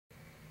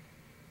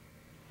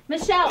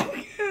Michelle,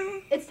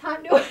 it's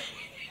time to... You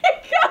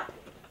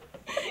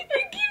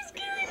keep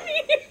scaring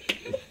me.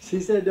 She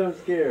said don't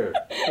scare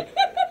her.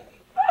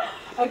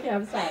 Okay,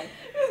 I'm sorry.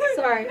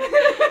 Sorry.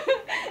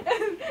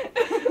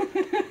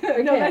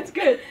 No, that's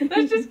good.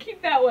 Let's just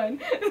keep that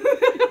one.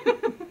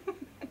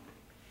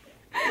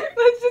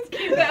 Let's just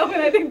keep that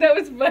one. I think that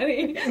was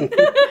funny.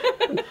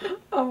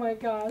 Oh my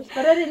gosh.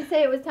 But I didn't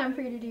say it was time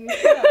for you to do your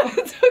show.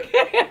 It's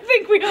okay. I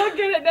think we all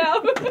get it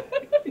now.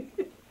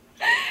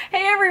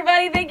 Hey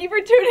everybody, thank you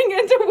for tuning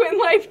in to Win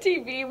Life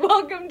TV.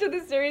 Welcome to the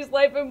series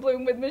Life in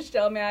Bloom with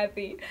Michelle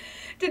Matthey.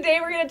 Today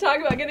we're going to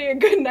talk about getting a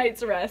good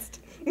night's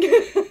rest.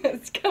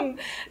 Come,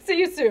 see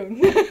you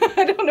soon.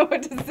 I don't know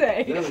what to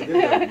say. That was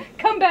good.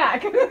 Come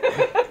back.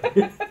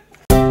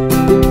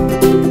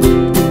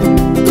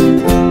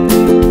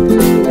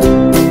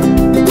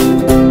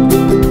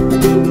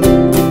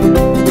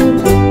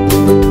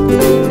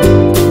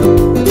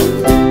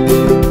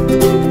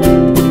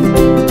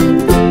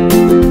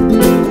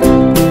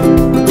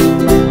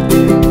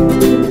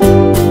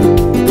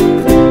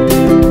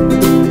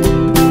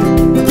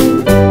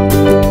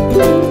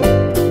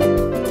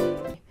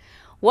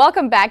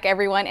 Welcome back,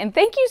 everyone, and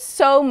thank you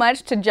so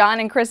much to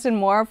John and Kristen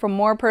Moore from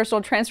More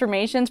Personal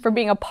Transformations for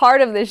being a part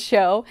of this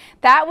show.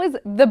 That was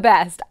the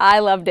best. I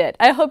loved it.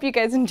 I hope you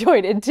guys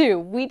enjoyed it too.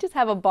 We just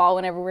have a ball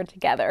whenever we're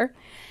together.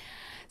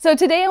 So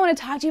today I want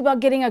to talk to you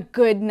about getting a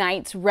good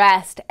night's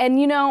rest. And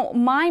you know,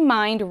 my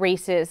mind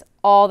races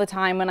all the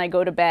time when I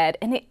go to bed,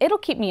 and it'll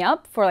keep me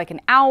up for like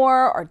an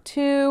hour or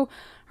two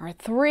or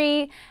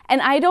three,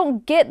 and I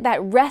don't get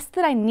that rest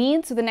that I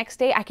need so the next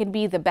day I can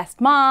be the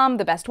best mom,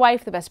 the best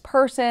wife, the best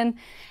person,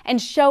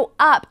 and show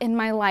up in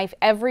my life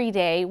every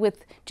day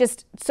with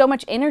just so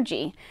much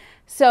energy.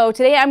 So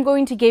today I'm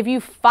going to give you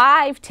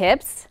 5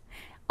 tips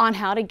on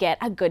how to get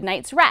a good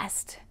night's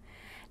rest.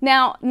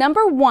 Now,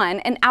 number 1,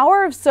 an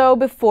hour or so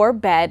before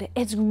bed,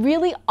 it's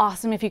really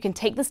awesome if you can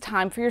take this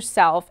time for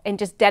yourself and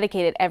just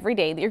dedicate it every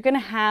day. That you're going to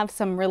have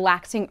some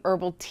relaxing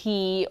herbal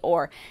tea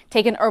or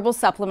take an herbal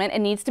supplement. It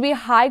needs to be a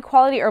high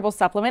quality herbal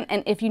supplement,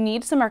 and if you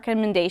need some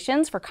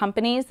recommendations for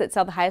companies that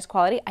sell the highest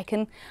quality, I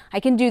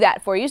can do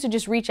that for you. So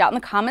just reach out in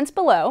the comments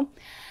below.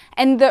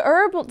 And the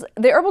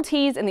herbal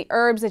teas and the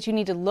herbs that you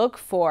need to look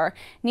for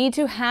need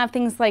to have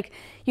things like,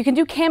 you can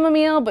do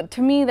chamomile, but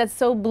to me that's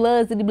so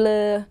blah,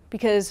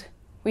 because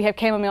we have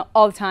chamomile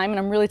all the time and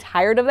I'm really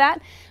tired of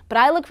that. But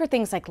I look for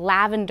things like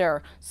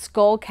lavender,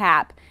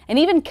 skullcap, and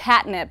even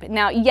catnip.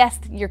 Now, yes,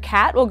 your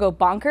cat will go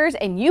bonkers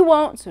and you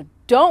won't, so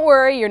don't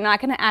worry, you're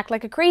not gonna act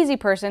like a crazy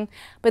person.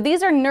 But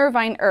these are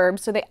nervine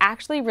herbs, so they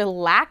actually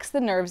relax the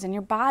nerves in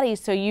your body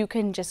so you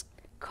can just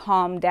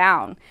calm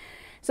down.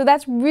 So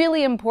that's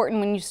really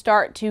important when you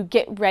start to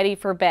get ready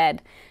for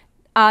bed.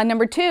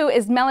 Number 2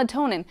 is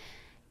melatonin.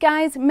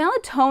 Guys,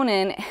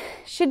 melatonin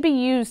should be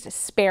used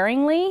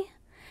sparingly,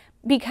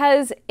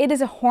 because it is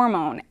a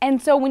hormone.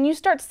 And so when you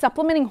start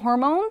supplementing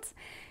hormones,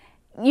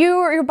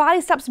 your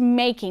body stops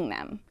making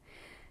them.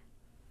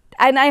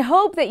 And I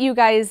hope that you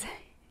guys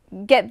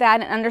get that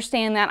and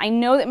understand that. I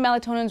know that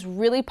melatonin is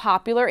really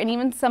popular, and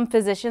even some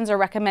physicians are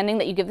recommending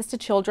that you give this to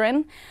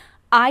children.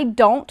 I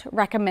don't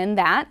recommend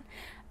that.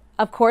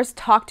 Of course,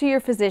 talk to your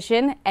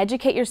physician,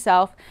 educate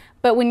yourself.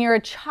 But when you're a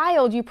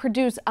child, you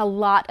produce a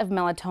lot of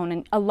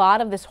melatonin, a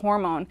lot of this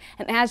hormone.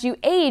 And as you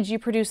age, you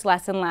produce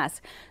less and less.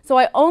 So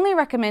I only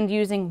recommend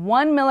using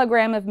 1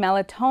 milligram of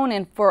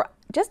melatonin for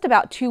just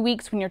about 2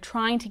 weeks when you're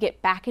trying to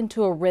get back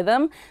into a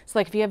rhythm. So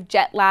like if you have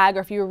jet lag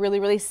or if you were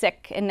really, really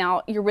sick and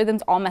now your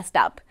rhythm's all messed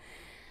up.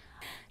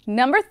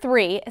 Number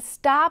 3,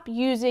 stop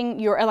using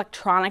your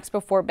electronics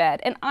before bed.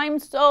 And I'm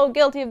so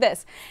guilty of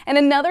this. In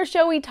another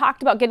show, we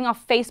talked about getting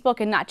off Facebook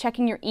and not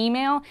checking your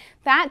email.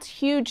 That's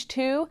huge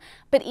too,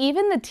 but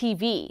even the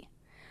TV.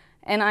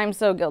 And I'm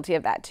so guilty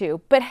of that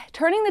too. But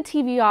turning the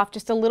TV off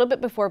just a little bit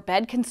before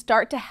bed can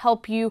start to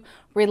help you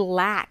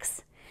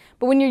relax.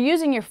 But when you're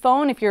using your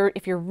phone, if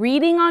you're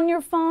reading on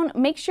your phone,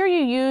 make sure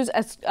you use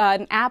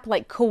an app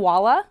like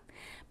Koala,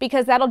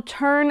 because that'll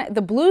turn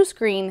the blue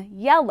screen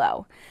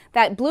yellow.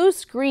 That blue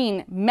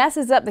screen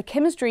messes up the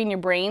chemistry in your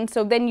brain,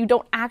 so then you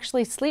don't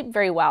actually sleep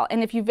very well.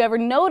 And if you've ever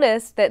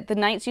noticed that the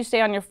nights you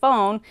stay on your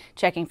phone,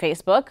 checking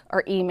Facebook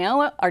or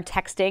email or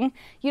texting,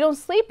 you don't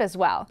sleep as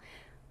well.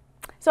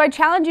 So I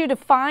challenge you to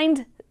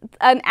find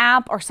an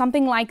app or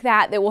something like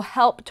that that will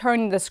help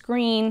turn the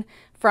screen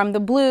from the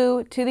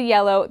blue to the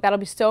yellow. That'll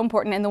be so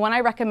important, and the one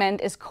I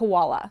recommend is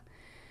Koala.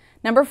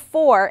 Number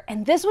 4,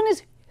 and this one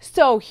is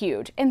so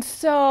huge and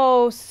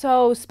so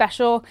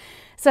special,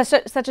 such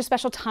a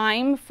special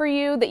time for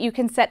you that you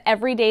can set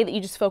every day that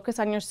you just focus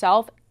on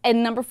yourself.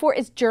 And number 4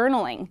 is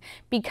journaling,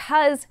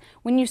 because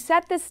when you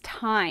set this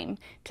time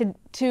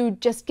to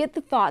just get the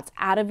thoughts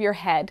out of your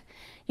head,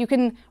 you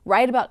can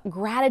write about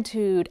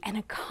gratitude and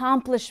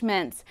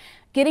accomplishments,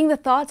 getting the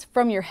thoughts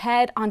from your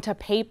head onto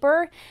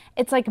paper.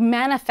 It's like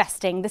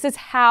manifesting. This is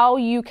how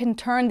you can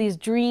turn these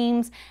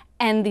dreams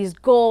and these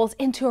goals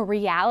into a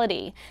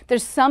reality.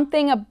 There's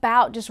something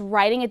about just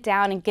writing it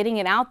down and getting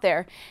it out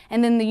there,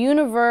 and then the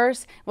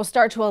universe will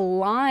start to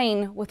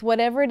align with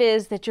whatever it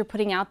is that you're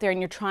putting out there and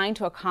you're trying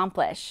to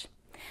accomplish.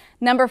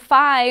 Number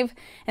 5,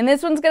 and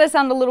this one's gonna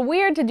sound a little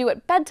weird to do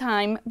at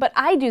bedtime, but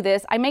I do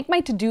this. I make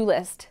my to-do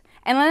list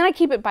and then I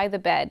keep it by the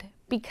bed,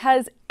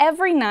 because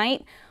every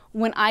night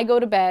when I go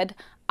to bed,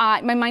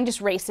 my mind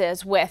just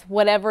races with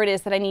whatever it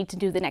is that I need to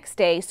do the next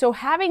day. So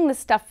having this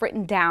stuff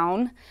written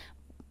down,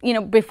 you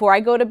know, before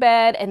I go to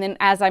bed, and then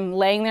as I'm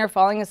laying there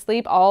falling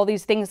asleep, all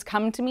these things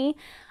come to me,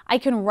 I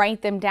can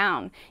write them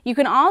down. You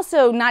can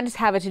also not just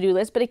have a to-do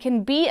list, but it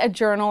can be a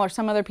journal or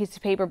some other piece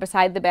of paper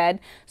beside the bed.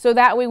 So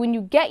that way when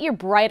you get your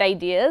bright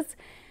ideas,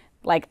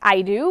 like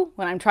I do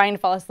when I'm trying to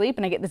fall asleep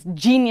and I get this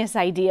genius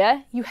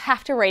idea, you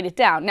have to write it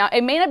down. Now,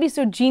 it may not be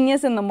so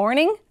genius in the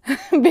morning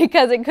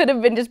because it could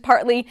have been just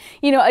partly,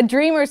 you know, a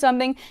dream or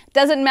something.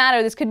 Doesn't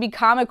matter. This could be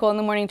comical in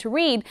the morning to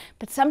read,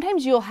 but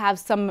sometimes you'll have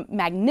some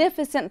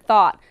magnificent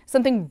thought,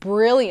 something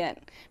brilliant,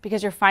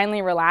 because you're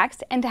finally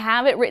relaxed, and to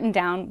have it written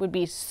down would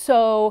be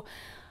so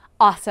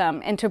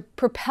awesome and to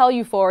propel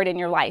you forward in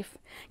your life.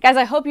 Guys,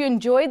 I hope you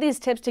enjoyed these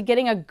tips to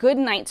getting a good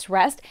night's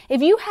rest.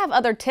 If you have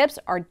other tips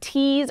or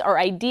teas or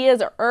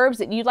ideas or herbs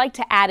that you'd like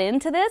to add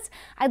into this,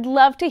 I'd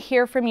love to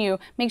hear from you.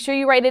 Make sure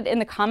you write it in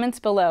the comments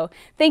below.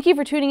 Thank you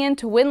for tuning in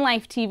to Win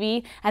Life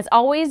TV. As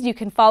always, you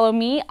can follow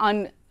me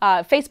on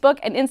Facebook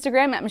and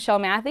Instagram at Michelle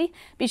Matthey.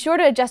 Be sure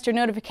to adjust your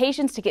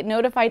notifications to get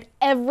notified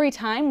every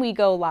time we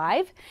go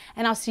live.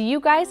 And I'll see you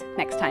guys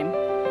next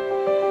time.